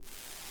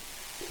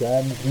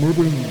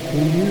Transmitting to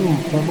you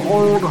from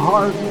Old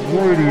Heart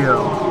Radio.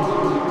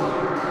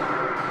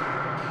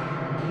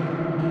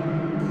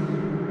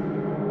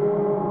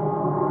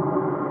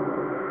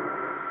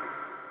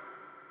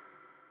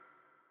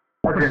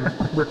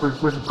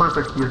 This is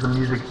perfect because the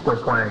music's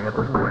still playing at this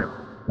point.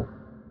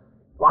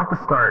 Lot to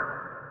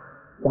start.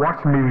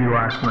 Watched a movie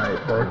last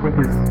night that I think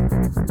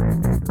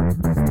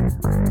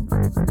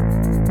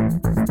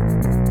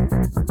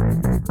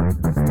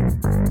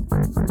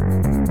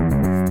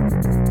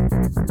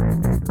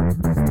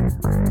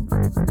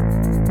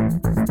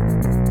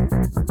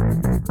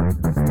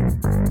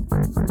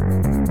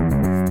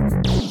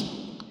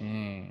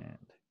And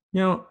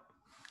You know,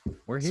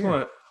 we're so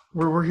here.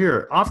 we're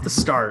here off the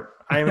start.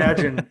 I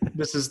imagine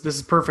this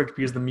is perfect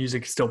because the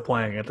music is still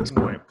playing at this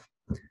point.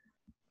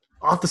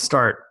 Off the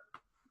start,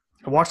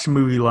 I watched a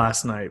movie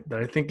last night that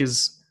I think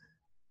is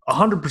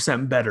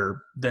 100%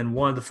 better than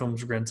one of the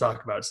films we're going to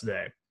talk about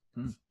today,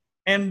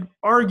 and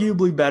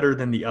arguably better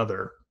than the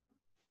other.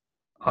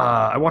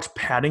 I watched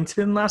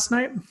Paddington last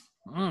night.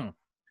 The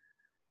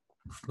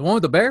one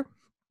with the bear?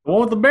 The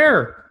one with the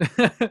bear.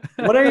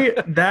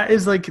 That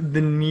is like a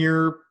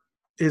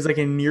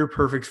near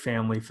perfect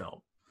family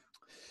film.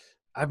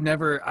 I've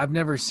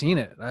never seen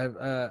it.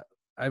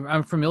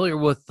 I'm familiar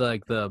with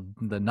like the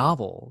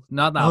novel,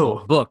 not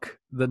novel, book.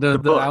 The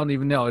book. I don't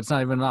even know. It's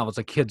not even a novel. It's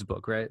a kid's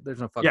book, right? There's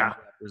no fucking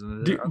characters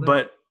in it.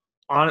 But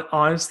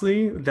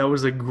honestly, that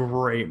was a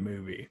great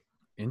movie.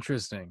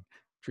 Interesting.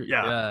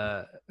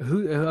 Yeah.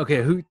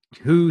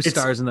 Who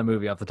stars in the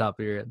movie off the top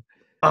of your head?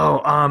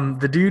 Oh,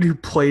 the dude who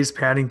plays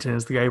Paddington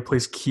is the guy who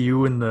plays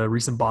Q in the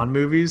recent Bond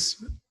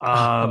movies.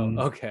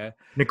 Okay.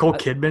 Nicole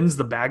Kidman's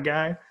the bad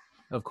guy.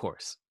 Of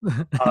course.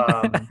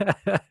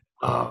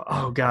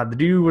 Oh God, the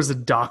dude was a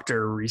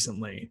doctor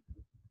recently.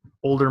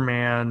 Older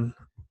man.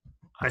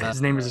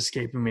 His name is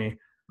escaping me.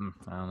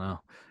 I don't know.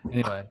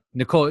 Anyway,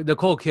 Nicole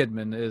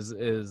Kidman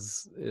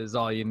is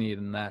all you need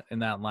in that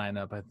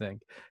lineup. I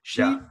think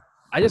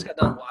I just got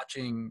done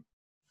watching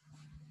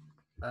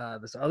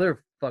this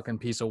other fucking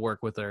piece of work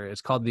with her.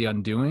 It's called The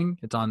Undoing.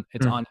 It's on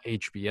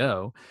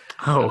HBO.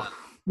 Oh,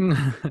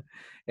 and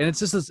it's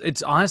just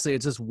it's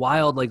this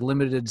wild like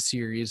limited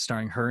series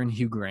starring her and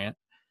Hugh Grant.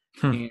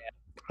 And,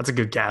 that's a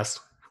good cast.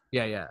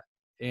 Yeah,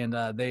 and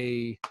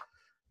they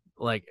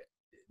like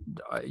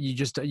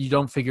you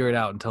don't figure it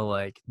out until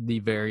like the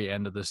very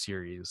end of the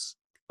series,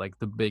 like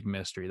the big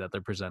mystery that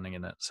they're presenting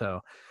in it.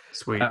 So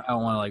sweet. I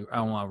don't want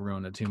to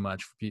ruin it too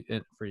much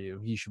for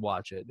you. You should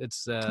watch it.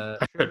 It's I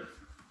should.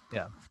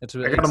 Yeah, I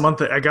got a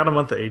month of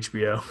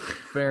HBO.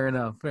 Fair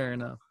enough.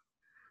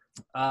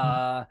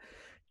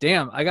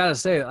 Damn, I gotta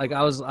say, like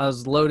I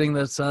was loading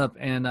this up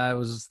and I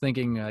was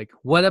thinking like,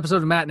 what episode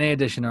of Matinee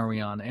Edition are we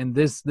on? And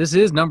this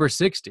is number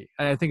 60.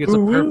 I think it's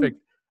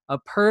a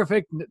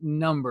perfect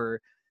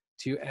number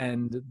to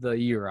end the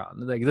year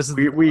on. Like this is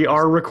we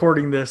are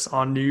recording this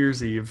on New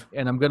Year's Eve,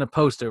 and I'm gonna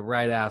post it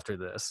right after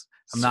this.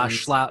 I'm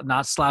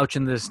not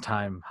slouching this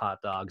time, hot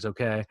dogs.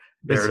 Okay,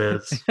 there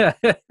it is.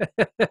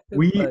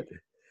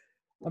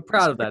 I'm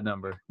proud of that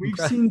number. We've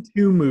seen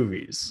two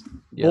movies,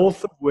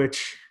 both of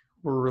which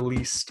were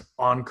released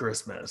on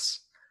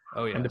Christmas.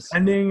 Oh yeah.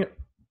 And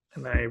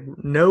I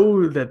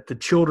know that the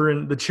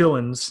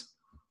Chillins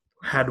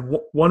had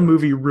one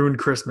movie ruined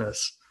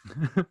Christmas.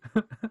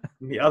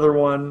 The other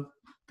one,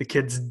 the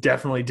kids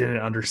definitely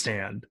didn't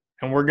understand.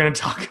 And we're going to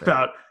talk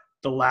about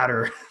the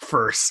latter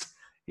first.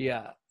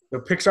 Yeah. So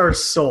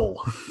Pixar's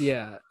Soul.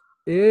 Yeah.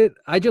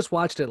 I just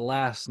watched it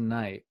last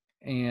night.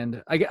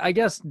 And I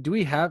guess,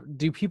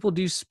 do people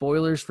do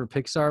spoilers for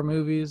Pixar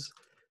movies?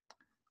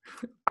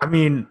 I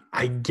mean,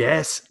 I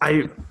guess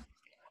I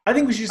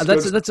think we should.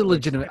 That's a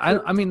legitimate.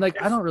 I mean,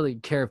 like, I don't really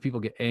care if people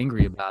get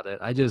angry about it.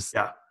 I just,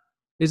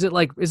 Is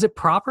it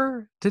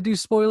proper to do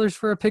spoilers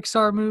for a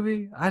Pixar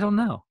movie? I don't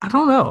know. I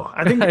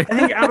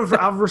think out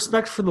of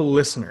respect for the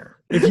listener,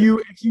 if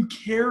you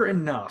care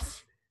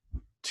enough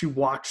to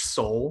watch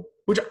Soul,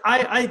 which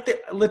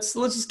let's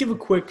just give a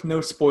quick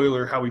no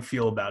spoiler how we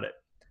feel about it.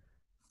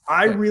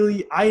 I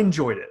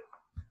enjoyed it.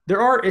 There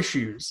are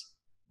issues,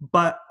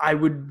 but I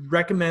would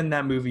recommend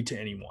that movie to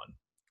anyone.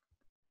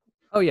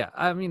 Oh yeah,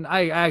 I mean,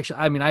 I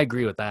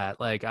agree with that.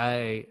 Like,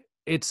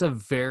 it's a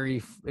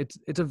very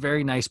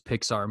nice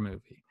Pixar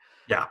movie.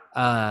 Yeah.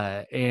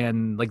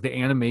 And like the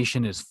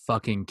animation is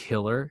fucking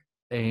killer,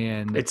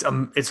 and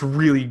it's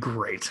really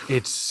great.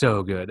 It's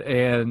so good,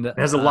 and it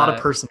has a lot of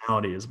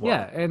personality as well.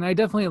 Yeah, and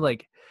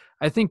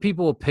I think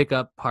people will pick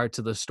up parts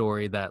of the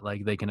story that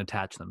like they can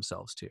attach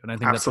themselves to, and I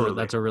think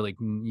that's a really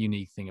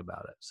unique thing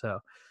about it. So.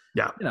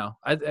 Yeah,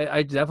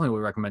 I definitely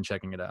would recommend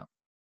checking it out.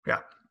 Yeah,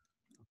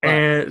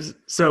 and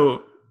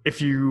so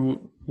if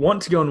you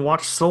want to go and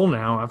watch Soul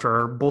now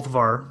after both of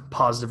our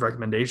positive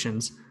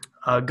recommendations,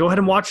 go ahead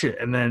and watch it,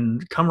 and then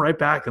come right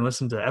back and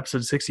listen to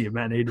episode 60 of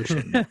Matinee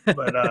Edition.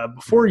 But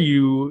before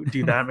you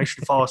do that, make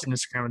sure to follow us on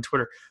Instagram and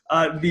Twitter.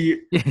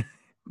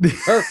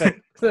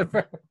 Perfect.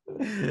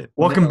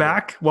 Welcome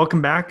back,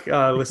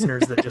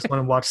 listeners that just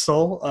want to watch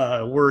Soul.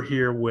 We're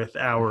here with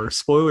our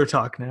spoiler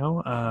talk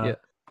now.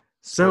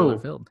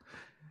 So,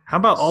 How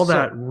about all So-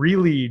 that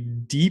really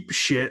deep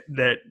shit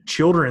that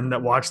children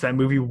that watch that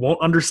movie won't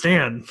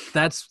understand?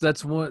 That's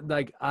what,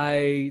 like,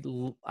 I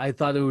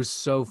thought it was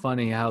so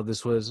funny how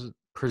this was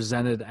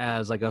presented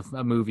as like a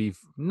movie,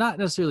 not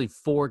necessarily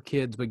for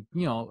kids, but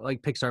you know,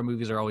 like Pixar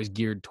movies are always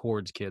geared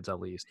towards kids at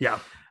least. Yeah.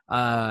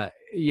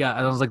 Yeah,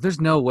 and I was like,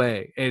 there's no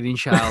way any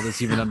child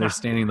is even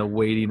understanding the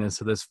weightiness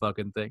of this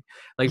fucking thing.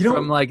 Like, You know-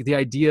 from like the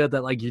idea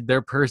that like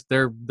their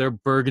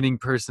burgeoning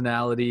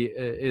personality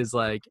is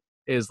like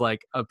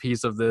a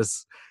piece of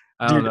this,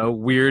 I don't Dude. know,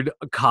 weird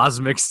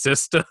cosmic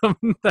system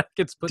that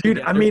gets put Dude,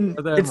 together. I mean,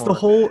 for them, it's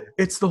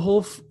the or-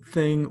 whole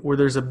thing where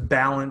there's a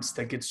balance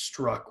that gets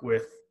struck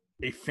with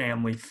a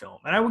family film.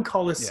 And I would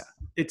call this, Yeah.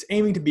 it's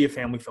aiming to be a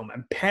family film.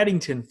 And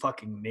Paddington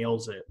fucking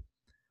nails it.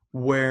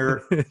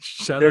 Where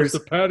Shout out there's- to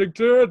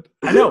Paddington.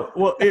 I know,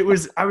 well,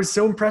 I was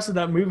so impressed with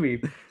that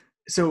movie.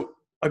 So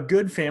a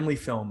good family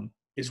film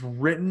is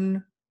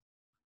written,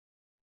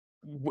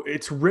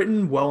 it's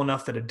written well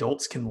enough that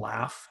adults can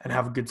laugh and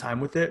have a good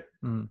time with it.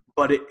 Mm.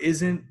 But it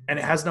isn't, and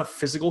it has enough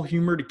physical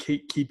humor to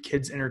keep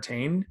kids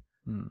entertained.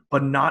 Mm.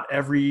 But not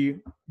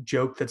every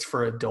joke that's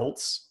for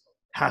adults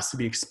has to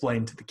be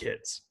explained to the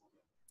kids.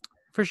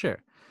 For sure.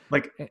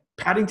 Like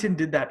Paddington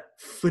did that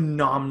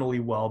phenomenally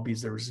well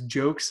because there was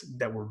jokes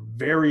that were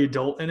very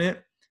adult in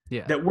it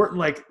Yeah. that weren't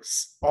like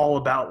all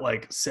about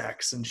like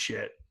sex and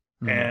shit.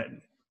 Mm.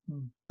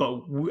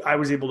 But I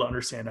was able to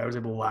understand. I was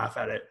able to laugh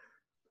at it.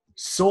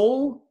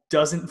 Soul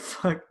doesn't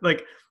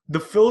like the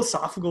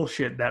philosophical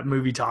shit that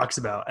movie talks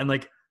about, and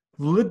like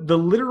the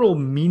literal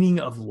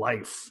meaning of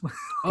life.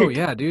 Oh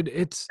yeah, dude.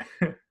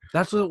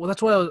 That's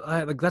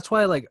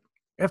why like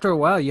after a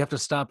while you have to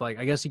stop. Like,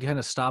 I guess you kind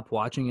of stop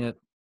watching it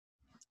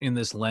in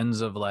this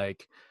lens of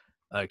like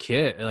a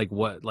kid, like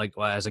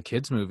as a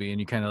kid's movie, and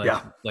you kind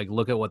of like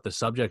look at what the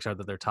subjects are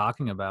that they're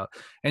talking about.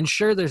 And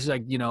sure, there's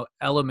like, you know,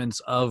 elements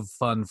of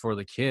fun for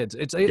the kids.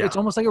 It's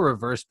almost like a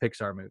reverse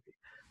Pixar movie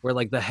where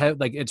like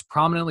it's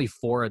prominently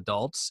for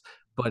adults,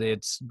 but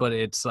it's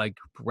like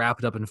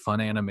wrapped up in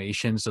fun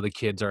animation so the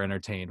kids are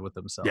entertained with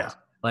themselves. Yeah.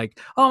 Like,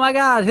 oh my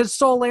god, his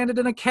soul landed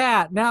in a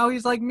cat, now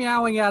he's like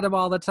meowing at him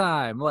all the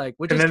time, like,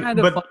 which is kind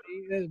of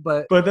funny,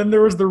 but then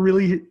there was the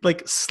really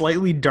like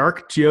slightly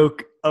dark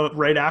joke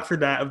right after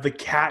that of the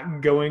cat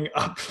going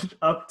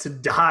up to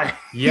die.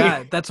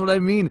 yeah, that's what I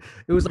mean.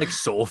 It was like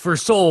soul for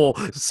soul,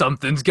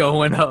 something's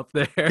going up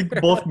there.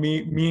 Both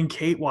me and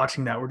Kate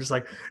watching that were just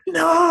like,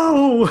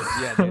 no.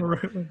 Yeah,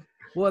 dude.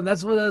 Well, and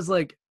that's what I was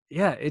like.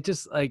 Yeah, it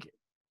just like,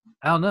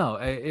 I don't know.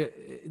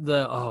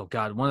 Oh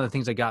god, one of the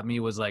things that got me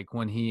was like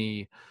when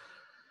he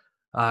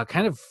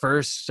kind of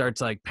first starts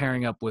like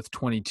pairing up with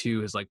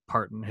 22, his like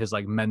partner, his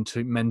like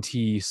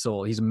mentee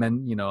soul. He's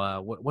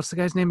what's the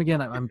guy's name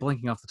again? I'm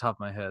blanking off the top of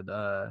my head.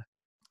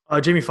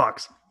 Jamie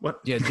Foxx. What?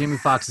 Yeah, Jamie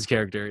Foxx's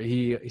character.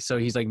 He's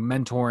like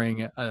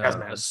mentoring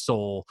a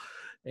soul,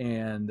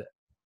 and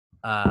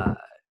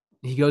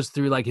he goes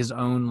through like his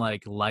own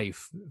like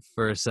life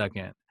for a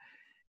second.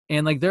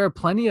 And like there are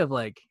plenty of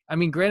like, I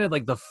mean, granted,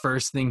 like the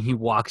first thing he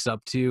walks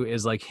up to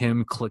is like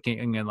him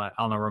clicking and like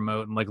on a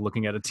remote and like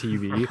looking at a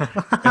TV,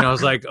 and I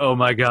was like, oh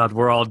my god,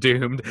 we're all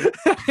doomed.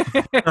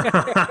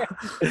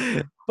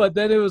 But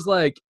then it was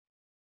like,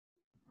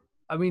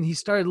 I mean, he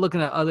started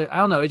looking at other. I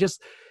don't know.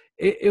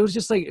 It was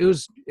just like it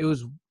was.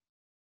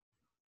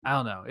 I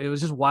don't know. It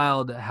was just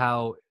wild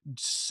how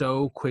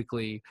so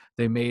quickly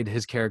they made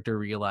his character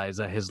realize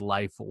that his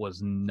life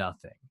was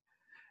nothing.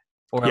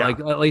 Or like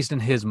at least in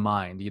his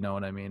mind, you know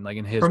what I mean? Like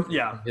in his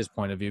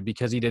point of view,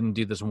 because he didn't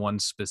do this one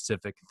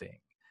specific thing.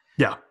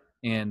 Yeah.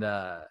 And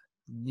I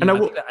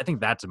think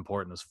that's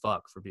important as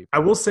fuck for people. I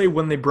will say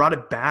when they brought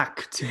it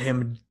back to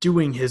him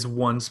doing his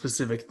one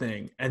specific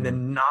thing and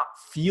then not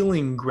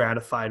feeling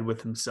gratified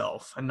with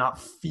himself and not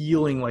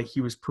feeling like he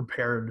was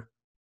prepared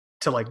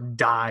to like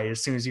die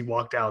as soon as he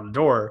walked out of the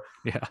door.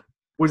 Yeah.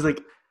 Was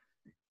like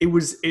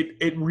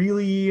it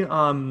really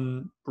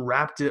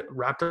wrapped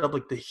up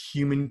like the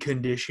human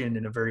condition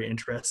in a very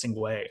interesting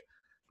way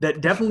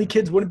that definitely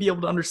kids wouldn't be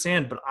able to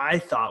understand, but I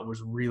thought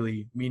was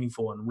really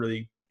meaningful and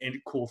really a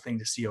cool thing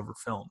to see over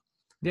film.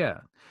 Yeah.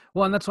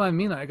 Well, and that's what I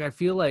mean. Like, I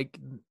feel like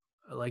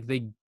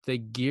they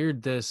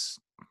geared this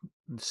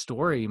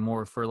story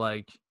more for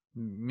like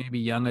maybe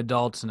young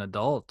adults and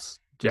adults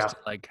just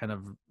to like kind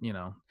of, you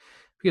know,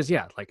 because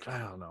like, I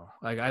don't know,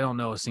 like I don't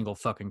know a single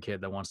fucking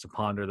kid that wants to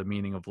ponder the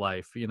meaning of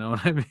life. You know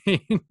what I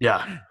mean?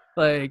 Yeah.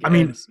 Like, I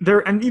mean,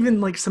 and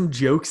even like some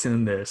jokes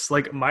in this,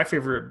 like my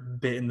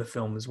favorite bit in the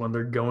film is when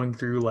they're going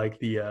through like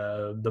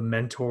the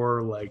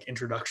mentor like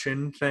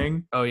introduction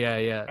thing. Oh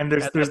yeah. And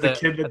there's the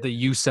kid at the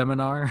U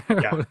seminar.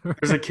 Yeah.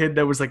 There's a kid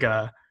that was like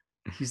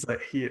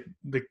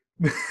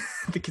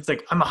the kid's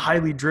like, I'm a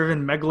highly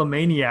driven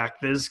megalomaniac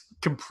that is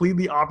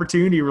completely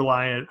opportunity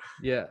reliant.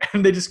 Yeah.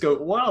 And they just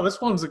go, wow, this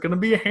one's going to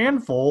be a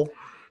handful.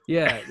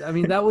 Yeah. I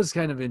mean, that was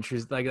kind of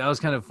interesting. Like, that was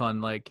kind of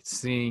fun, like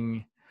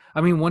seeing,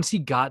 I mean, once he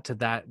got to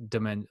that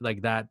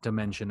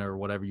dimension or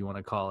whatever you want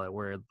to call it,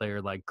 where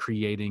they're like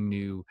creating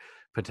new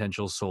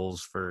potential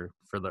souls for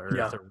the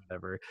earth or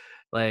whatever,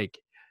 like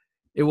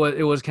it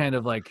was kind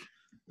of like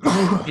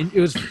it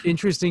was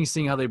interesting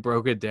seeing how they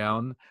broke it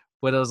down,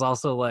 but it was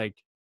also like,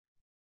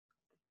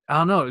 I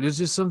don't know, there's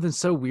just something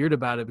so weird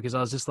about it because I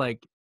was just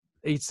like,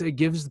 it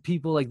gives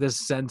people like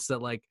this sense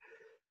that like,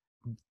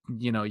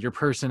 you know, your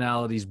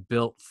personality's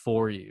built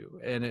for you,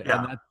 and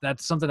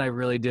that's something I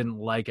really didn't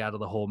like out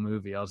of the whole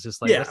movie. I was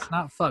just like, that's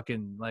not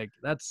fucking like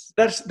that's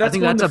I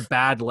think that's a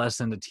bad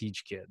lesson to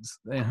teach kids.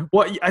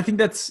 Well, I think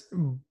that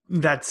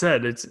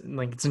said, it's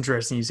like, it's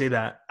interesting you say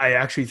that. I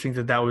actually think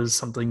that was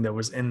something that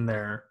was in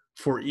there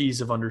for ease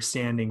of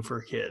understanding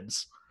for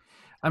kids.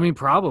 I mean,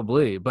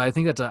 probably, but I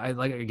think that's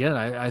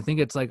I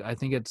think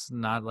it's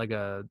not like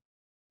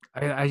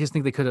I just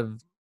think they could have.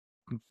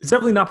 It's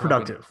definitely not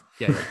productive.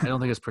 Yeah, I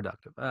don't think it's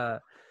productive.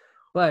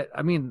 But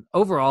I mean,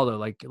 overall though,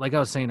 like I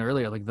was saying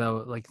earlier,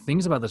 like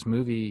things about this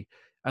movie,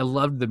 I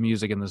loved the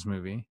music in this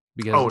movie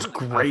because it's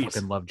great. I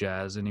fucking love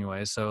jazz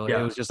anyway. So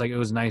it was just like, it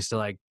was nice to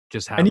like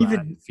just have and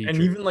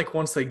even like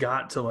once they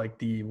got to like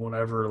the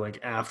whatever, like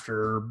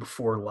after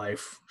before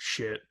life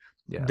shit.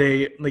 Yeah.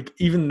 They like,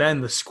 even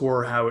then the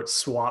score, how it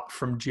swapped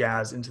from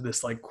jazz into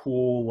this like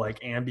cool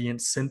like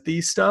ambient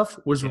synthy stuff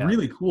was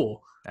really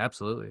cool.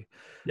 Absolutely.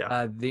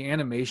 Yeah. The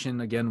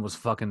animation again was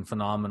fucking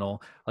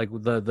phenomenal. Like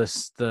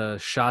the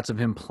shots of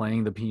him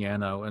playing the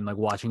piano and like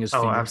watching his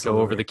fingers go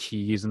over the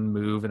keys and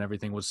move and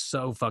everything was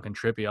so fucking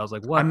trippy. I was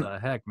like, what the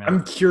heck, man?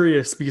 I'm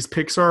curious because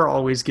Pixar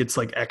always gets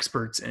like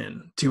experts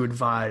in to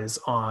advise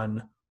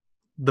on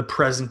the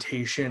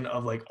presentation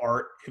of like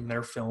art in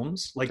their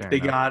films. Like they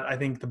got, I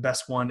think the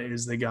best one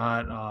is they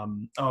got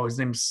his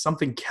name's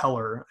something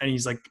Keller, and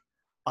he's like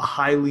a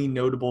highly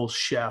notable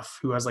chef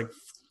who has like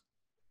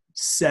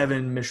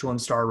 7 Michelin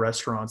star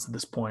restaurants at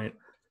this point.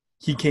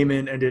 He came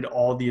in and did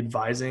all the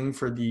advising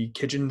for the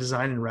kitchen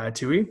design in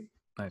Ratatouille.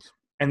 Nice.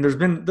 And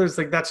there's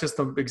like, that's just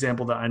the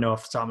example that I know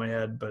off the top of my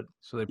head, but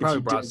so they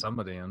probably brought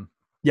somebody in.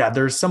 Yeah,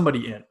 there's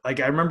somebody in. Like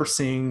I remember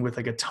seeing with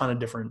like a ton of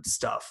different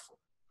stuff,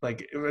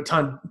 like a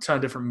ton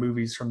of different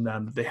movies from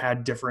them. They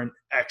had different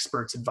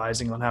experts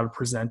advising on how to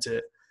present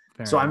it.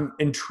 Fair enough. I'm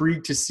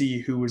intrigued to see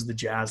who was the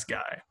jazz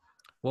guy.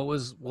 What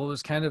was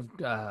kind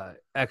of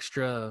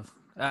extra.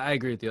 I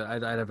agree with you.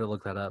 I'd have to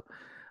look that up.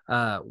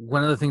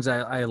 One of the things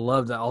I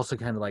loved that also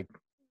kind of like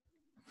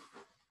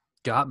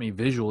got me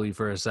visually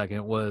for a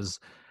second was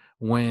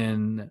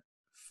when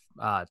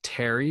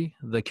Terry,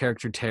 the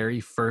character Terry,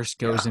 first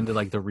goes into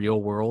like the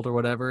real world or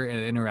whatever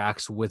and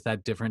interacts with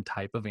that different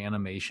type of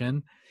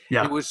animation.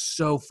 Yeah, it was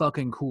so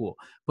fucking cool.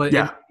 But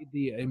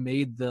it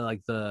made the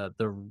like the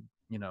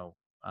you know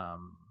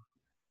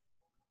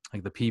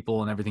like the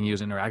people and everything he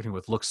was interacting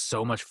with looks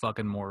so much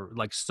fucking more,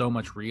 like so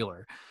much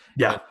realer.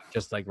 Yeah.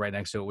 Just like right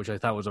next to it, which I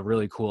thought was a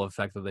really cool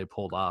effect that they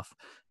pulled off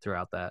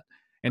throughout that.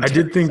 And I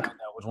did think that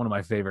was one of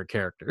my favorite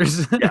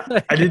characters. Yeah.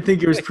 I did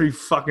think it was pretty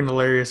fucking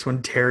hilarious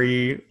when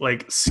Terry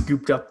like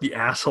scooped up the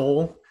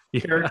asshole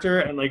character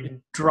and like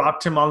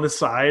dropped him on the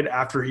side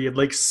after he had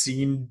like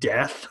seen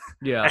death.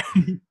 Yeah.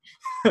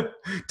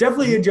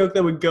 Definitely a joke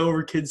that would go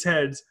over kids'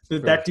 heads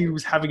that dude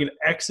was having an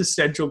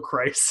existential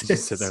crisis.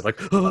 Just sit there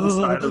like on the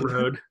side of the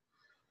road.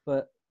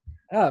 But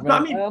man,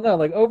 I don't know.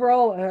 Like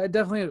overall, I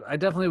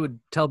definitely would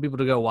tell people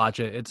to go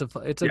watch it. It's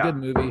a good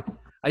movie.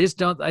 I just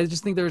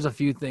think there's a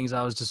few things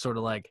I was just sort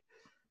of like,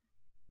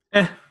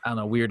 I don't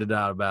know, weirded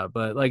out about.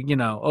 But like, you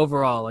know,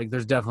 overall, like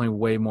there's definitely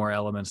way more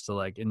elements to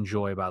like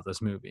enjoy about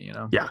this movie. You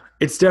know? Yeah,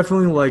 it's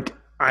definitely like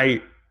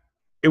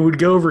it would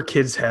go over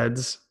kids'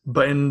 heads,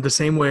 but in the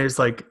same way as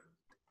like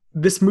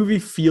this movie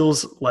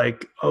feels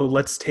like, oh,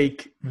 let's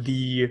take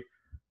the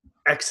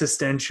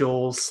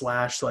existential /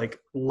 like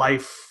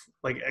life.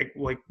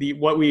 Like the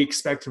what we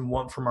expect and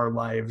want from our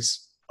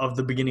lives of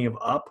the beginning of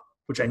Up,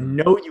 which I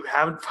know you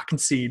haven't fucking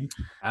seen.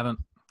 Haven't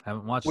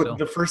watched it.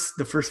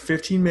 The first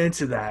 15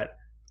 minutes of that,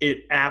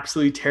 it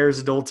absolutely tears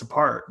adults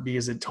apart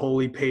because it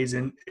totally pays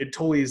in. It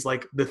totally is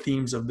like the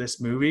themes of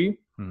this movie.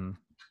 Mm-hmm.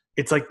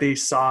 It's like they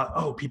saw,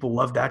 oh, people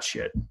love that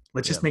shit.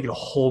 Let's just make it a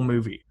whole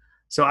movie.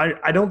 So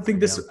I don't think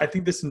this. I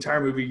think this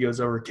entire movie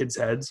goes over kids'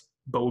 heads,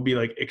 but will be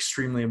like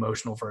extremely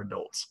emotional for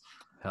adults.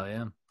 Hell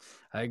yeah.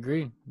 I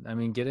agree. I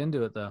mean, get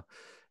into it though.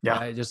 Yeah.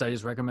 I just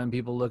recommend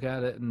people look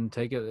at it and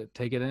take it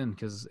in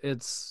because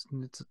it's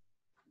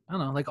I don't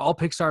know, like all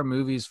Pixar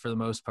movies for the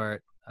most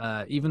part,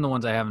 even the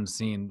ones I haven't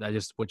seen,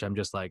 which I'm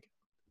just like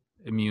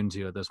immune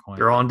to at this point.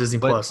 They're all on Disney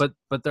Plus,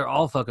 but they're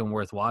all fucking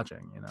worth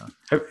watching. You know.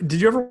 Did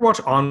you ever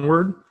watch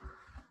Onward?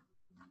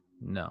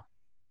 No.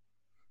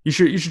 You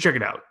should check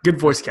it out. Good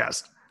voice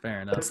cast.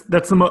 Fair enough.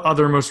 That's the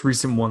other most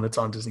recent one that's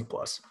on Disney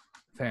Plus.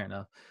 Fair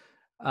enough.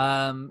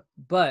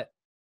 But.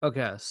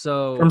 Okay,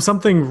 so from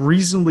something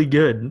reasonably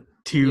good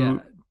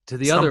to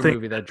the other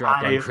movie that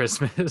dropped on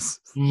Christmas.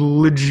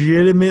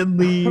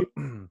 Legitimately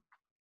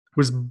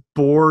was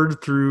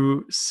bored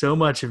through so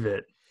much of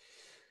it.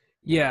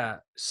 Yeah,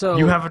 so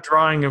you have a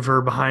drawing of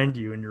her behind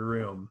you in your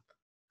room.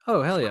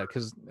 Oh, hell yeah,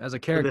 because as a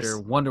character,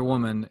 Wonder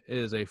Woman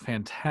is a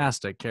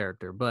fantastic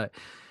character, but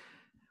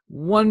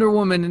Wonder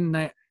Woman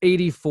in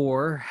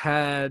 84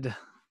 had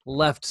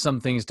left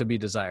some things to be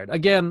desired.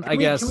 Again, I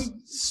guess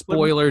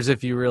spoilers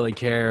if you really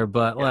care,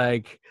 but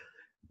like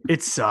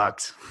it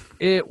sucked.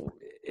 It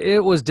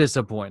it was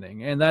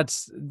disappointing, and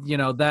that's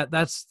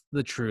that's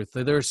the truth.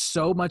 There's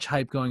so much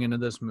hype going into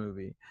this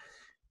movie,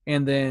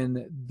 and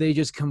then they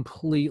just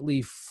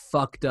completely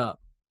fucked up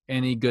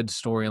any good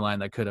storyline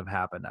that could have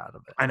happened out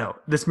of it. I know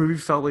this movie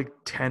felt like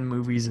 10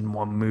 movies in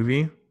one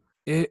movie.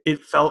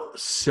 It felt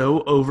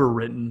so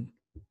overwritten.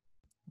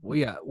 well,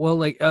 yeah. Well,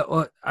 like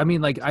I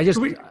mean, like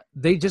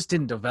they just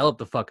didn't develop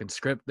the fucking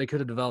script. They could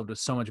have developed it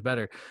so much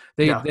better.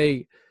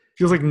 They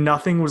feels like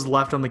nothing was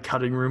left on the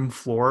cutting room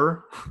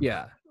floor.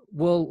 Yeah.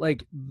 Well,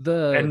 like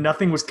and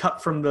nothing was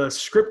cut from the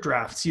script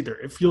drafts either.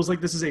 It feels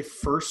like this is a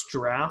first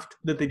draft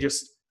that they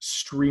just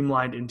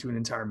streamlined into an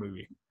entire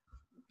movie.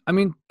 I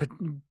mean,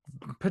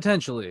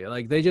 potentially,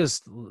 like they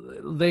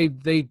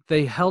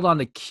held on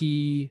to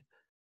key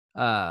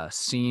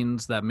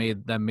scenes that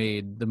made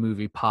the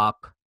movie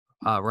pop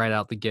right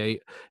out the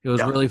gate. It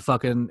was really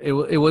fucking. It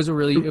was a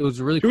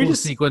really cool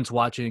sequence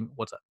watching.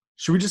 What's up?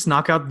 Should we just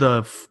knock out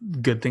the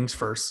good things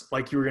first,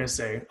 like you were gonna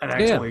say? And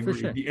actually, agree.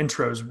 Sure. The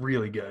intro is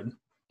really good.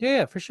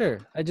 Yeah, for sure.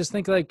 I just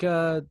think like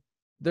there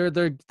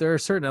are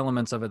certain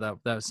elements of it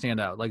that stand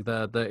out, like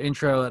the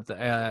intro at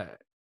the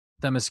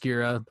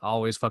Themyscira,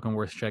 always fucking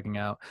worth checking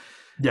out.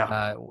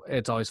 Yeah,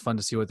 it's always fun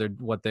to see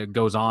what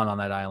goes on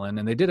that island,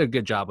 and they did a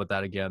good job with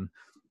that again.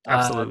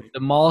 Absolutely.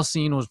 The mall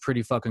scene was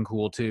pretty fucking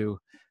cool too.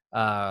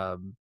 Because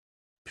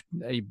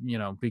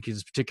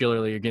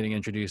particularly you're getting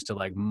introduced to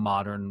like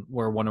modern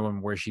Wonder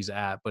Woman where she's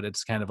at, but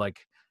it's kind of like,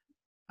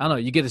 I don't know,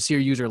 you get to see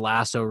her use her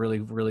lasso really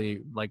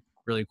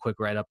quick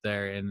right up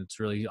there, and it's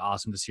really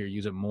awesome to see her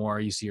use it more.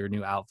 You see her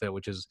new outfit,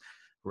 which is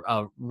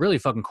a really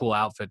fucking cool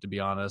outfit, to be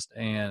honest.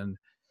 And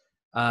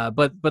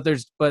but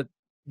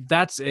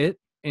that's it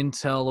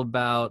until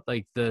about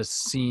like the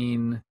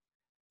scene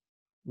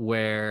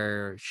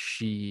where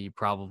she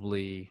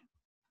probably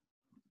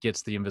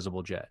gets the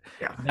invisible jet.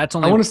 Yeah, that's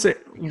only I want to say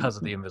because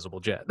of the invisible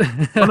jet.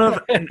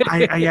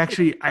 I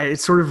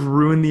sort of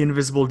ruined the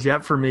invisible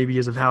jet for me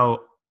because of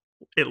how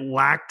it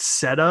lacked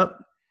setup.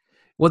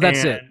 Well,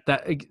 that's it.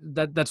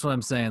 That's what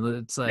I'm saying.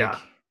 It's like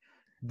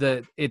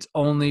it's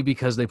only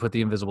because they put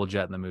the invisible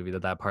jet in the movie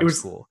that part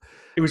is cool.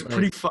 It was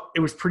pretty it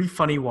was pretty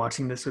funny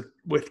watching this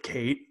with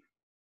Kate,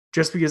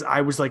 just because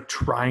I was like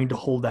trying to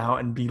hold out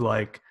and be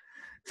like,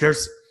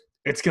 it's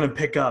gonna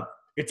pick up.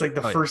 It's like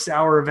the first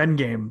hour of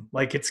Endgame.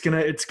 Like it's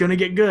gonna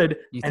get good,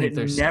 and it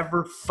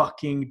never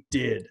fucking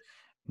did.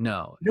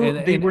 No,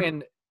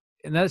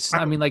 and that's,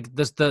 I mean, like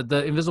this,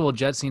 the invisible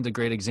jet scene's a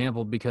great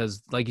example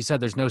because, like you said,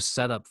 there's no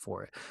setup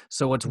for it.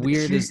 So what's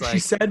weird is like she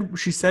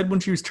said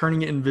when she was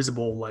turning it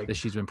invisible, like that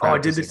she's been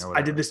practicing.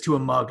 I did this to a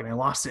mug and I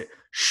lost it.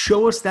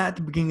 Show us that at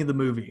the beginning of the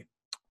movie.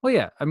 Well,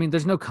 yeah, I mean,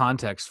 there's no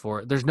context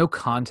for it. There's no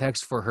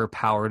context for her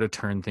power to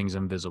turn things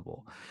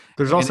invisible.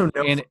 There's also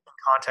no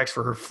context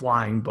for her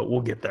flying, but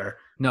we'll get there.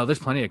 No, there's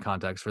plenty of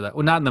context for that.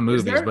 Well, not in the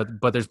movies,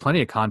 but there's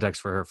plenty of context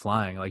for her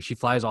flying. Like she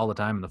flies all the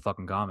time in the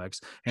fucking comics.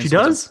 And she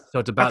does. So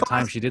it's about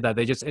time she did that.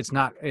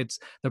 It's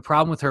the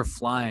problem with her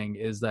flying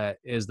is that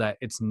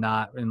it's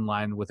not in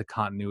line with the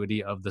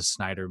continuity of the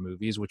Snyder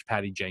movies, which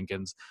Patty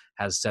Jenkins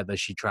has said that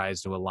she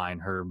tries to align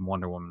her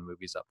Wonder Woman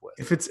movies up with.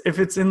 If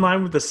it's in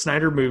line with the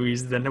Snyder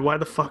movies, then why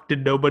the fuck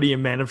did nobody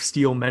in Man of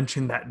Steel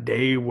mention that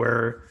day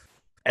where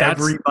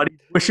everybody's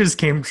wishes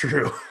came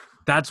true?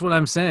 That's what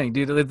I'm saying,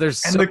 dude. There's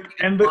so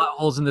many plot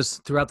holes in this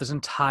throughout this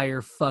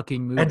entire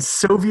fucking movie. And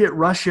Soviet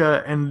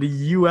Russia and the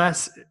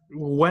U.S.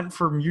 went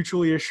for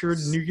mutually assured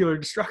nuclear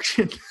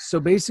destruction. So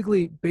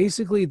basically,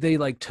 they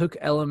like took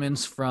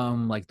elements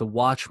from like The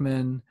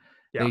Watchmen.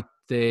 Yeah.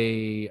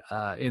 They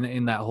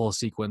in that whole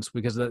sequence,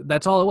 because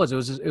that's all it was.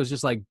 It was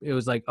just like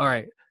all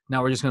right,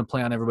 now we're just gonna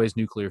play on everybody's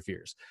nuclear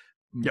fears.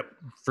 Yep.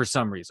 For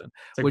some reason,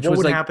 like, what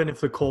would happen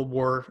if the Cold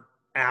War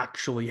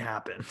actually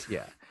happened?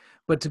 Yeah.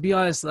 But to be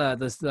honest, the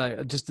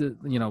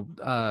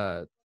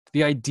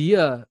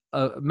idea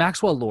of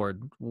Maxwell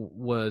Lord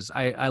was,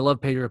 I love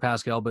Pedro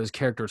Pascal, but his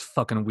character is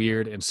fucking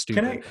weird and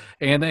stupid,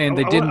 and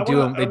they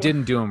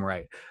didn't do him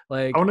right.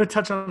 Like I want to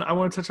touch on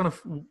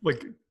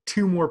like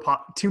two more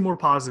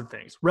positive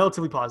things,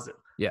 relatively positive.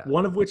 Yeah.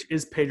 One of which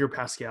is Pedro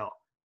Pascal,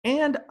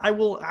 and I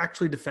will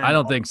actually defend. I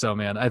don't think so,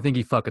 man. I think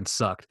he fucking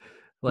sucked.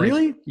 Like,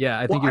 really? Yeah,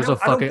 I think it was a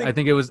fucking. I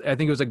think it was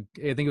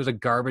a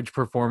garbage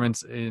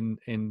performance in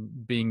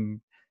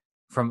being.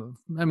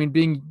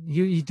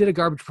 He did a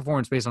garbage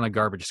performance based on a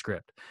garbage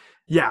script.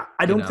 Yeah,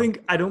 I don't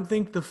think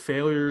the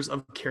failures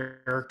of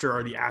character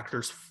are the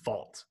actor's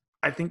fault.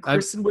 I think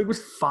Kristen Wiig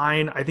was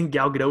fine. I think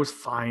Gal Gadot was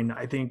fine.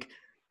 I think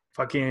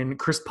fucking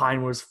Chris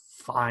Pine was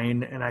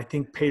fine, and I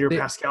think Pedro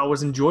Pascal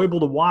was enjoyable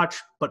to watch.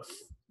 But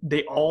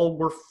they all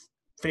were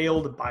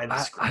failed by the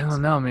script. I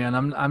don't know, man.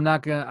 I'm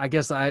not gonna. I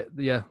guess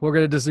we're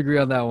gonna disagree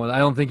on that one. I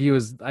don't think he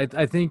was.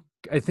 I think.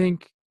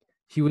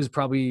 He was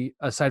probably,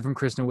 aside from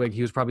Kristen Wiig,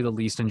 he was probably the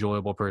least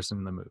enjoyable person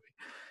in the movie.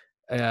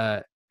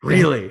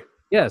 Really?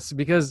 Yes,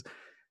 because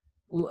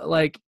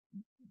like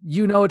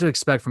you know what to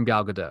expect from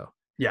Gal Gadot.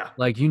 Yeah.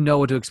 Like you know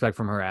what to expect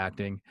from her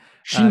acting.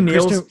 She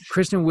nails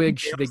Kristen Wiig.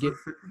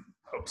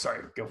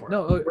 Sorry, go for it.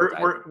 No,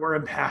 we're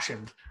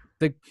impassioned.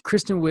 The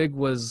Kristen Wiig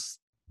was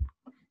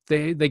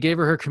they gave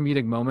her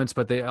comedic moments,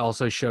 but they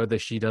also showed that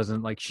she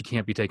doesn't like she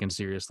can't be taken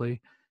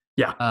seriously.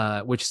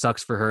 Yeah. Which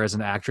sucks for her as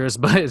an actress,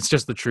 but it's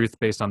just the truth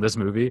based on this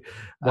movie.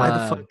 Why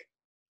the fuck?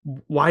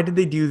 Why did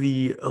they do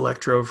the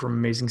Electro from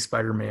Amazing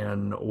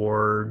Spider-Man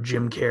or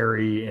Jim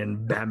Carrey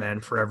in Batman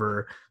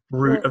Forever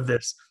route of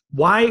this?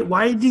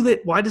 Why do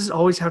that? Why does it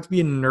always have to be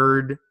a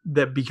nerd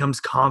that becomes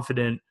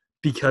confident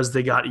because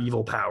they got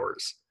evil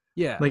powers?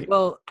 Yeah. Like,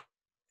 well,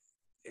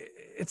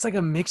 it's like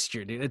a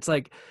mixture, dude. It's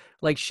like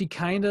she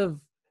kind of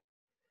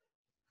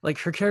like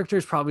her character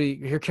is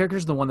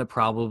the one that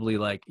probably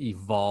like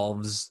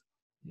evolves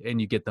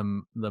and you get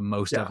the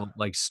most Yeah.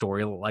 like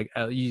story, like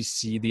you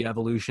see the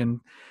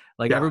evolution.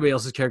 Like Yeah. everybody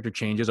else's character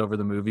changes over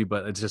the movie,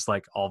 but it's just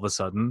like all of a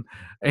sudden.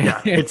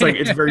 yeah, it's like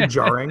it's very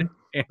jarring.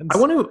 And I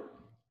want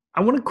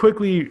to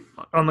quickly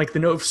on like the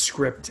note of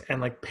script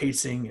and like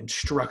pacing and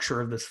structure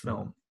of this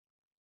film.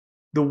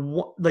 The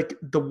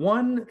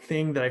one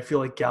thing that I feel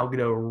like Gal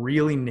Gadot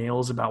really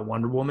nails about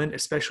Wonder Woman,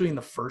 especially in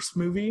the first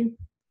movie,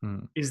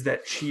 is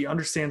that she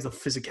understands the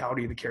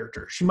physicality of the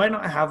character. She might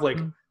not have like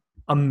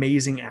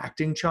amazing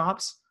acting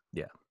chops.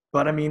 Yeah.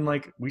 But I mean,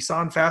 like we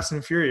saw in Fast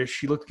and Furious,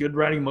 she looked good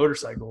riding a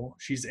motorcycle.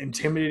 She's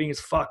intimidating as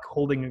fuck,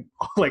 holding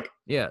like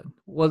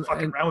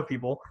fucking around with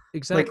people.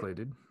 Exactly, like,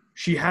 dude.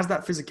 She has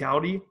that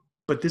physicality,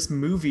 but this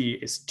movie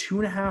is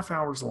 2.5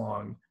 hours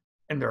long,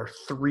 and there are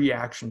 3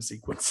 action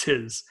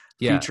sequences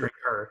featuring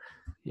her.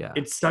 Yeah,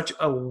 it's such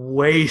a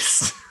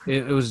waste.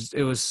 It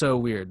was so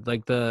weird.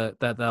 Like that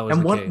was.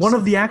 And the case. one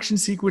of the action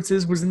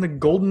sequences was in the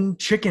golden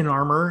chicken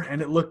armor,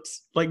 and it looked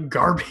like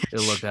garbage.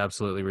 It looked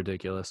absolutely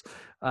ridiculous.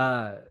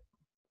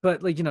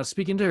 But like, you know,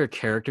 speaking to her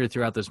character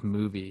throughout this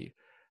movie,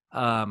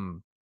 I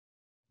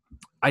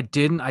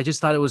just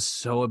thought it was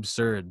so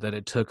absurd that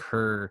it took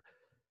her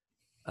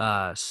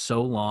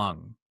so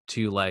long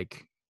to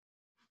like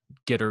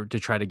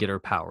try to get her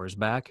powers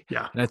back.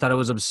 Yeah. And I thought it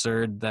was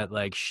absurd that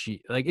like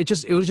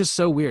it was just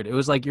so weird. It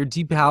was like you're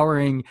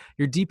depowering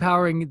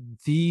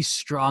the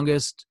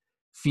strongest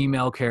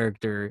female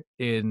character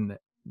in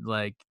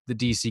like the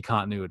DC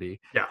continuity.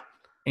 Yeah.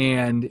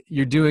 And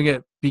you're doing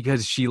it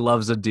because she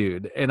loves a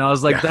dude. And I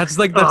was like, that's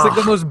like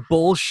the most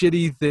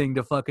bullshitty thing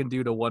to fucking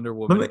do to Wonder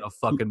Woman in a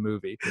fucking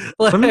movie.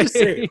 Let me just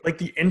say, like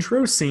the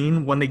intro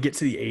scene when they get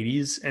to the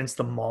 80s and it's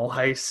the mall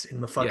heist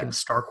in the fucking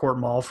Starcourt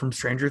Mall from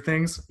Stranger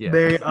Things. Yeah.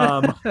 They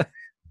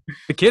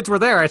the kids were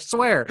there, I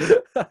swear.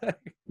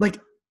 Like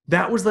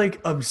that was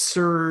like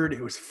absurd.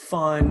 It was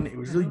fun. It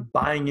was really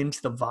buying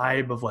into the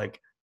vibe of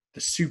like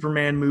the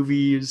Superman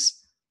movies.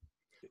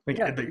 Like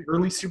the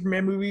early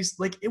Superman movies.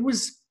 Like it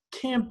was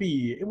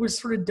campy, it was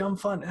sort of dumb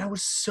fun, and I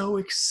was so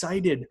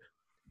excited.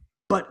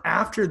 But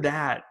after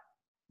that,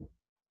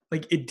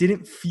 like it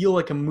didn't feel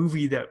like a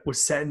movie that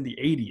was set in the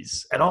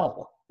 80s at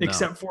all,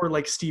 except for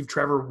like Steve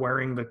Trevor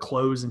wearing the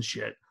clothes and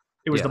shit.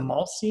 It was the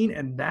mall scene,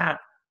 and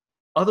that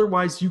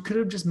otherwise you could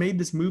have just made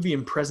this movie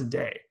in present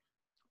day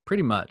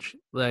pretty much.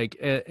 Like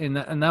and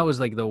that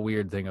was like the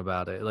weird thing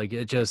about it. Like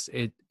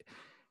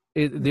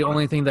the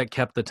only thing that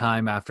kept the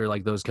time after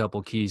like those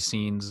couple key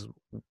scenes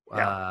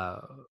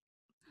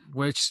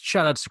which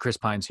shout outs to Chris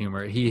Pine's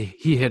humor. He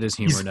hit his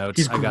humor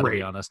notes. I gotta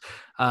be honest.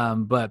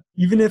 But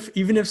even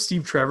if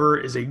Steve Trevor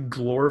is a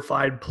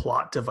glorified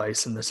plot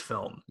device in this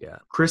film,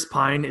 Chris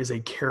Pine is a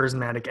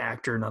charismatic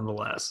actor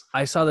nonetheless.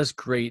 I saw this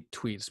great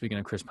tweet, speaking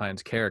of Chris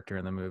Pine's character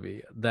in the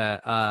movie,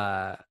 that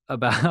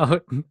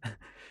about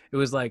it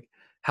was like,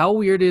 how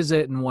weird is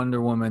it in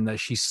Wonder Woman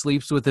that she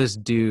sleeps with this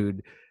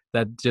dude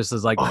that just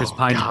is like Chris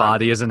Pine's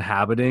body is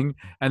inhabiting,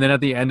 and then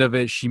at the end of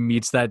it, she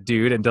meets that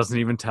dude and doesn't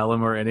even tell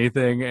him or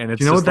anything. And it's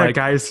do you know what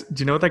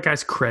that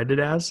guy's credited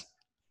as?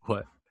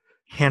 What?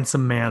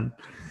 Handsome man.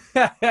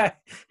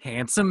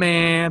 Handsome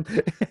man.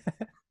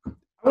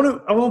 I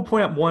want to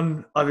point out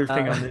one other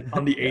thing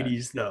on the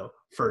 80s though.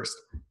 First,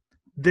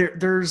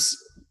 there's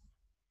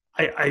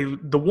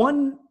the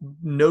one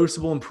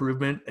noticeable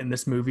improvement in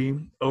this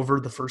movie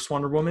over the first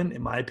Wonder Woman,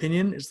 in my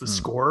opinion, is the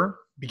score,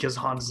 because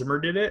Hans Zimmer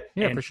did it.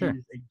 Yeah, for sure.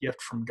 He's a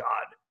gift from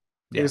God.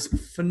 It is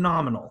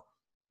phenomenal.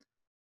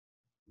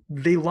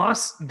 They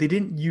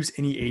didn't use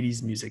any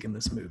 80s music in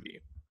this movie,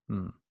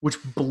 which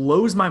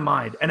blows my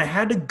mind. And I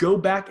had to go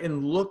back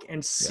and look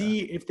and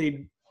see if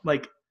the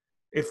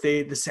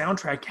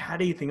soundtrack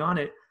had anything on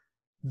it.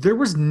 There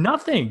was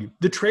nothing.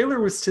 The trailer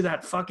was to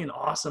that fucking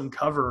awesome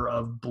cover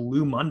of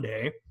Blue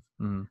Monday.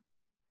 And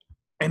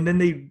then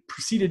they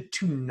proceeded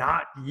to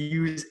not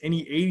use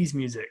any 80s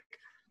music.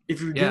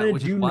 If you're going to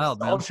do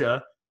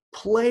nostalgia,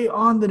 play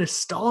on the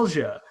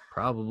nostalgia.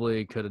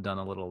 Probably could have done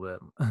a little bit.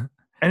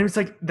 And it's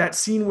like that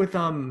scene with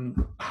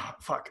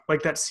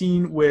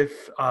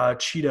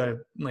Cheetah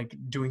like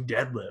doing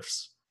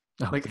deadlifts.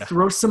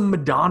 Throw some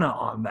Madonna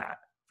on that.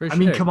 I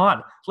mean, come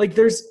on.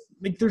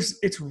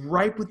 It's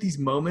ripe with these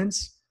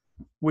moments,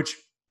 which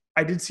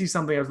I did see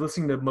something. I was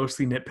listening to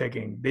Mostly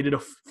Nitpicking. They did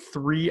a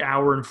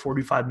 3-hour and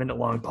 45-minute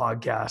long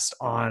podcast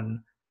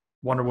on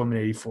Wonder Woman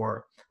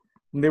 84.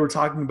 And they were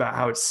talking about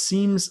how it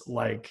seems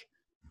like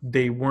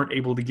they weren't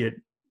able to get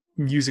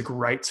music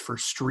rights for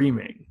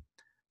streaming,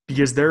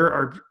 because there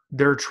are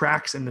there are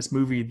tracks in this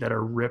movie that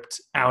are ripped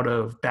out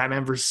of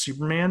Batman vs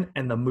Superman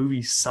and the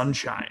movie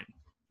Sunshine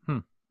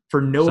for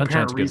no Sunshine's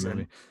apparent a good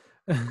reason.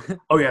 movie.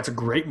 Oh yeah, it's a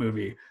great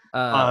movie.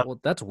 Well,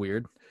 that's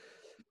weird.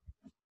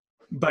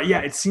 But yeah,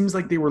 it seems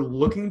like they were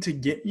looking to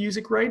get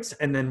music rights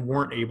and then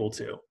weren't able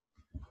to.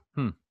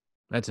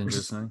 That's Which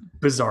is interesting.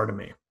 bizarre to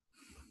me.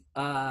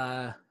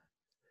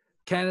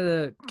 Kind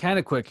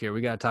of quick here.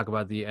 We got to talk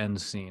about the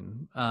end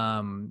scene.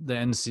 The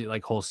end scene,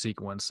 like whole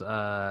sequence.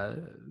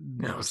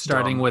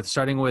 Starting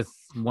with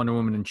Wonder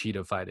Woman and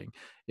Cheetah fighting.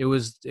 It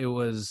was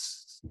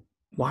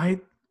Why?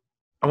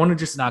 I want to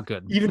just not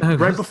good. Even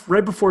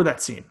right before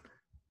that scene.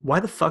 Why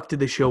the fuck did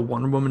they show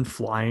Wonder Woman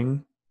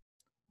flying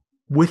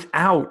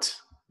without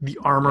the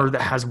armor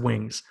that has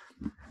wings?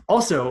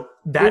 Also,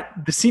 the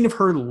scene of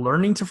her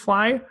learning to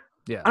fly.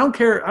 Yeah. I don't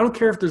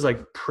care if there's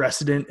like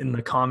precedent in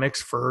the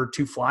comics for her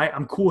to fly.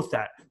 I'm cool with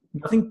that.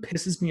 Nothing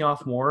pisses me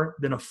off more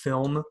than a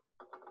film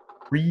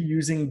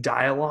reusing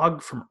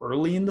dialogue from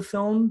early in the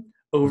film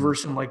over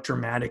some like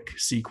dramatic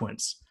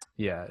sequence.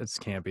 Yeah, it's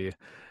campy.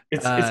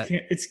 It's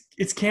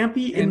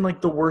campy in like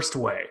the worst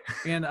way.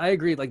 And I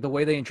agree. Like the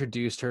way they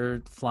introduced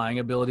her flying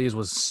abilities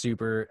was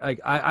super.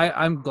 Like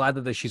I'm glad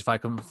that she's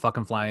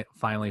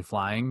finally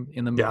flying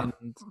in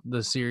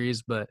the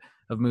series, but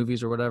of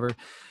movies or whatever.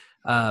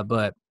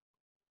 But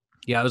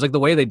yeah, it was like the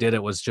way they did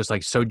it was just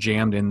like so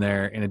jammed in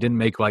there, and it didn't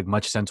make like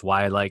much sense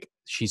why like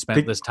she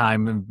spent this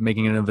time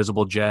making an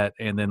invisible jet,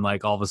 and then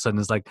like all of a sudden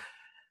it's like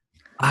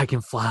I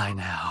can fly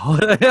now,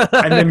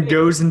 and then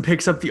goes and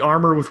picks up the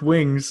armor with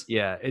wings.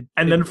 Yeah,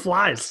 then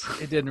flies.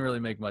 It didn't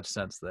really make much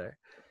sense there.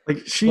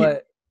 Like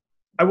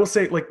I will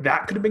say like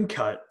that could have been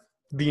cut.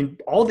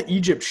 All the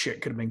Egypt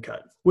shit could have been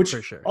cut, which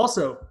for sure.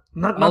 Also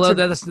not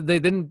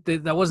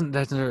that wasn't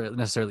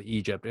necessarily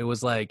Egypt. It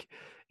was like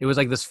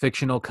this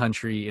fictional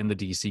country in the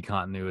DC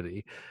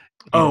continuity.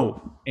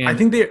 I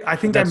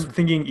think I'm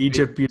thinking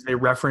Egypt because they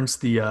reference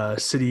the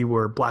city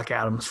where Black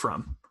Adam's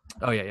from.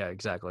 Oh yeah,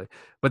 exactly.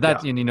 But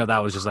that that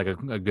was just like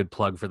a good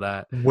plug for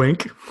that.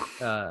 Wink.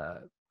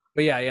 But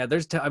yeah.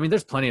 There's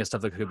plenty of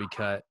stuff that could be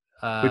cut,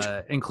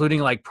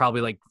 including like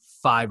probably like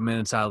 5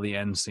 minutes out of the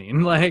end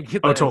scene. Like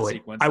totally.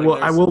 Sequence. I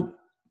will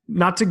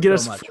not to get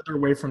us further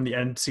away from the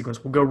end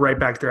sequence. We'll go right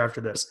back there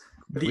after this.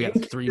 We have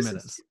 3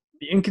 minutes.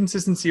 The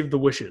inconsistency of the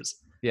wishes.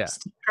 Yeah.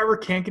 Steve Trevor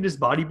can't get his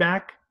body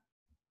back,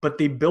 but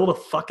they build a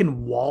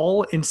fucking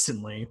wall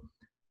instantly.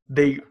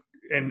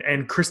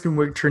 And Kristen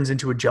Wiig turns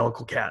into a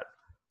Jellicle cat.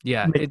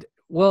 Yeah.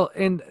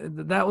 And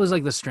that was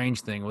like the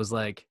strange thing was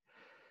like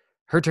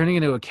her turning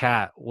into a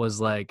cat was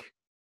like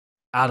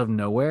out of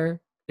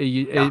nowhere.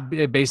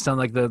 It based on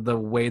like the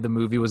way the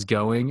movie was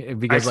going,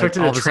 because like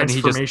all of a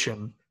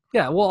sudden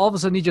all of a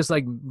sudden he just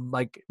like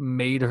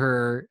made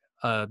her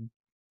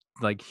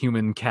like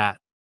human cat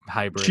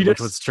hybrid,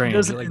 which was strange. She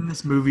does it in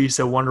this movie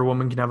so Wonder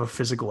Woman can have a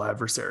physical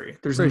adversary.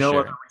 There's other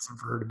reason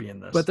for her to be in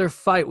this. But their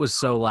fight was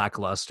so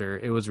lackluster.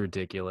 It was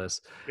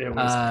ridiculous. It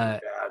was bad.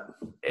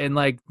 And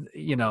like,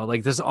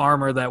 like this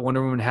armor that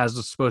Wonder Woman has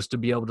is supposed to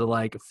be able to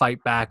like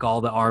fight back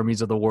all the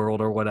armies of the world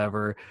or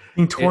whatever.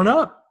 Being torn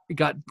up. It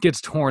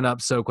gets torn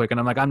up so quick. And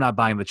I'm like, I'm not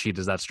buying the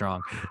cheetahs that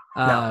strong.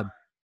 No.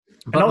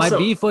 But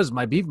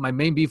my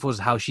main beef was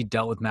how she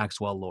dealt with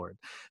Maxwell Lord,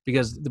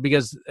 because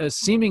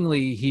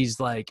seemingly he's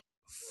like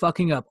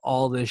fucking up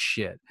all this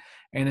shit,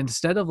 and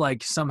instead of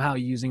like somehow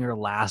using her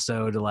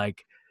lasso to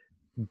like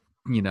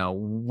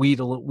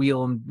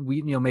wheel him,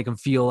 make him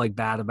feel like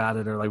bad about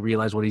it or like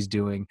realize what he's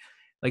doing,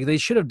 like they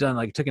should have done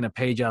like taken a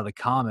page out of the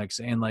comics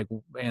and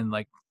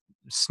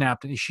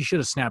she should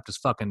have snapped his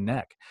fucking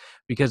neck,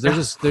 because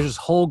there's this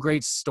whole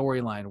great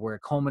storyline where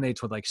it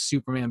culminates with like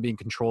Superman being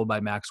controlled by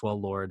Maxwell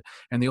Lord,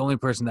 and the only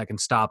person that can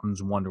stop him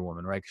is Wonder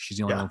Woman, right? Because she's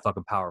the only one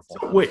fucking powerful.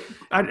 So, wait,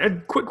 a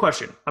quick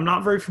question. I'm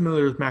not very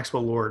familiar with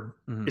Maxwell Lord.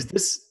 Mm-hmm. Is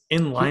this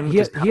in line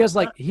with he has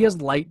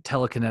light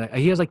telekinetic.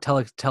 He has like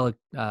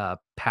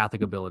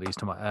telepathic abilities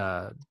to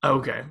my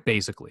okay,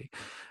 basically.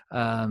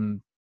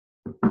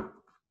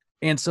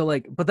 And so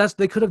like, but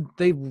they could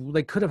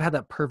have had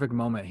that perfect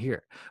moment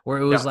here where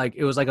it was like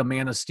a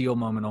Man of Steel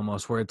moment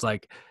almost, where it's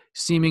like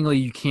seemingly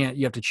you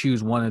have to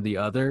choose one or the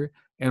other.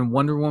 And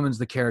Wonder Woman's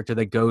the character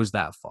that goes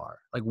that far.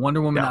 Like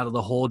Wonder Woman out of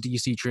the whole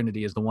DC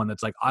Trinity is the one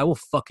that's like, I will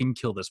fucking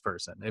kill this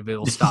person if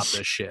it'll stop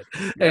this shit.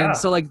 And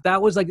so like,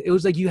 it was like,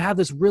 you have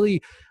this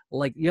really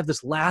like, you have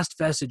this last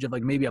vestige of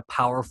like maybe a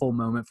powerful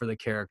moment for the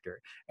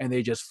character, and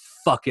they just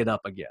fuck it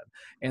up again.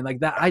 And like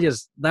that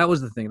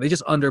was the thing. They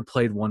just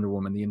underplayed Wonder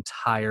Woman the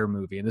entire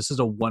movie. And this is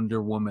a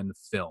Wonder Woman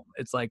film.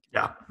 It's like,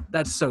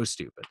 that's so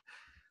stupid.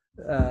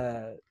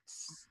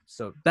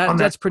 So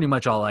that's pretty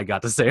much all I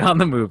got to say on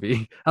the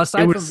movie.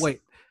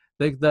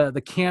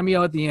 The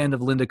cameo at the end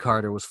of Linda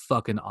Carter was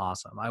fucking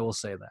awesome. I will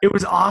say that. It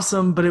was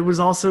awesome, but it was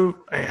also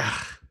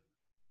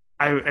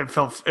it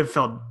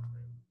felt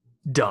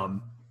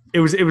dumb. It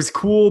was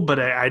cool, but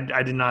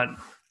I did not.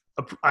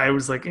 I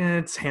was like,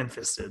 it's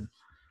hand-fisted.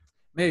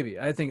 Maybe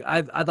I thought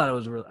it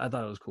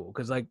was cool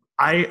because like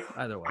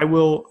either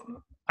way.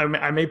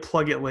 I may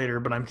plug it later,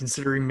 but I'm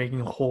considering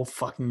making a whole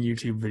fucking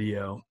YouTube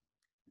video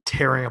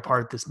tearing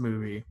apart this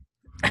movie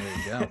There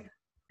you go.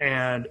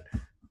 And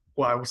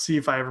well, I will see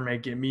if I ever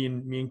make it. Me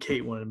and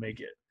Kate wanted to make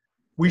it.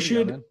 We There you go,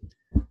 should.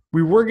 man.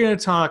 We were gonna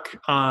talk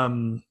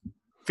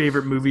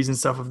favorite movies and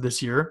stuff of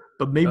this year,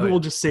 but maybe Oh, yeah. we'll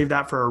just save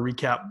that for our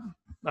recap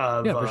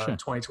of Yeah, for sure.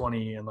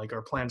 2020 and like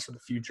our plans for the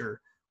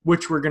future,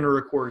 which we're gonna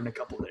record in a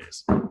couple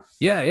days.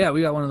 Yeah,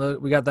 we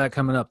got that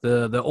coming up.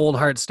 The Old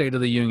Heart State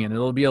of the Union.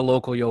 It'll be a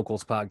local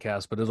Yokels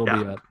podcast, but it'll be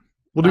Yeah. up.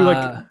 We'll do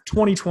like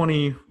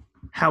 2020,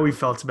 how we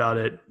felt about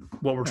it,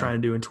 what we're Yeah.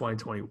 trying to do in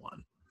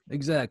 2021.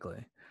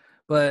 Exactly.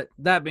 But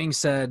that being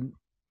said,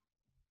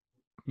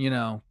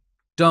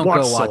 don't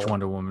Watch go watch Soul.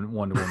 Wonder Woman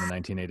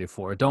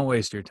 1984. Don't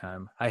waste your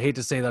time. I hate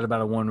to say that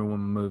about a Wonder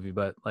Woman movie,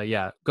 but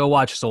go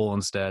watch Soul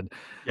instead.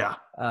 Yeah,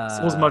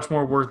 Soul's much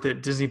more worth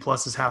it. Disney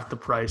Plus is half the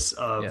price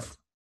of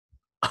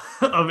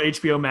of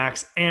HBO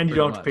Max, and you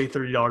Pretty don't have to pay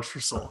 $30 for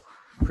Soul.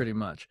 Pretty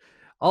much.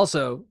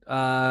 Also,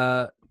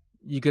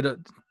 you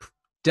could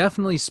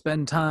definitely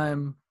spend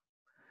time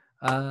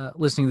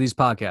listening to these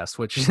podcasts,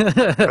 which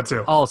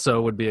too.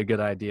 also would be a good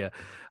idea.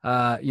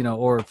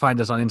 Or find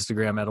us on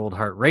Instagram at Old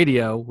Heart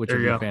Radio, which There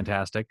would you be go.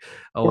 fantastic.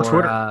 Or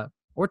Twitter.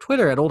 Or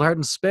Twitter at Old Heart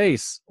in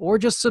Space. Or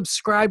just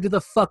subscribe to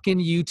the fucking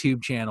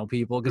YouTube channel,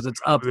 people, because it's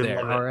up We would there.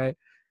 love it. All right.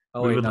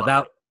 Oh We wait, would no,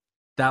 love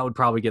that would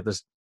probably get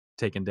this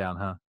taken down,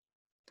 huh?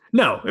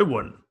 No, it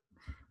wouldn't.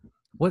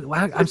 What?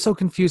 I'm so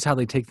confused how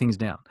they take things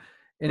down.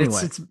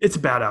 Anyway, It's a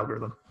bad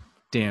algorithm.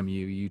 damn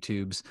you,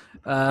 YouTubes.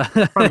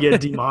 Probably get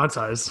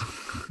demonetized.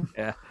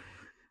 Yeah.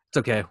 It's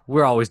okay.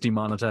 We're always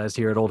demonetized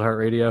here at Old Heart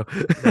Radio.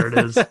 There it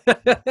is.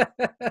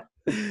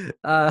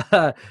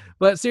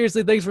 But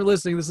seriously, thanks for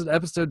listening. This is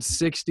episode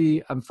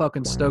 60. I'm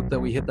fucking stoked that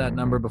we hit that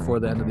number before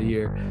the end of the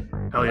year.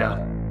 Hell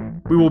yeah.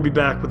 We will be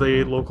back with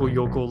a local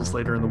Yokels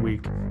later in the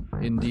week.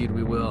 Indeed,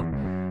 we will.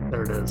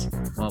 There it is.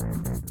 Well,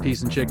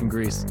 peace and chicken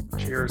grease.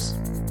 Cheers.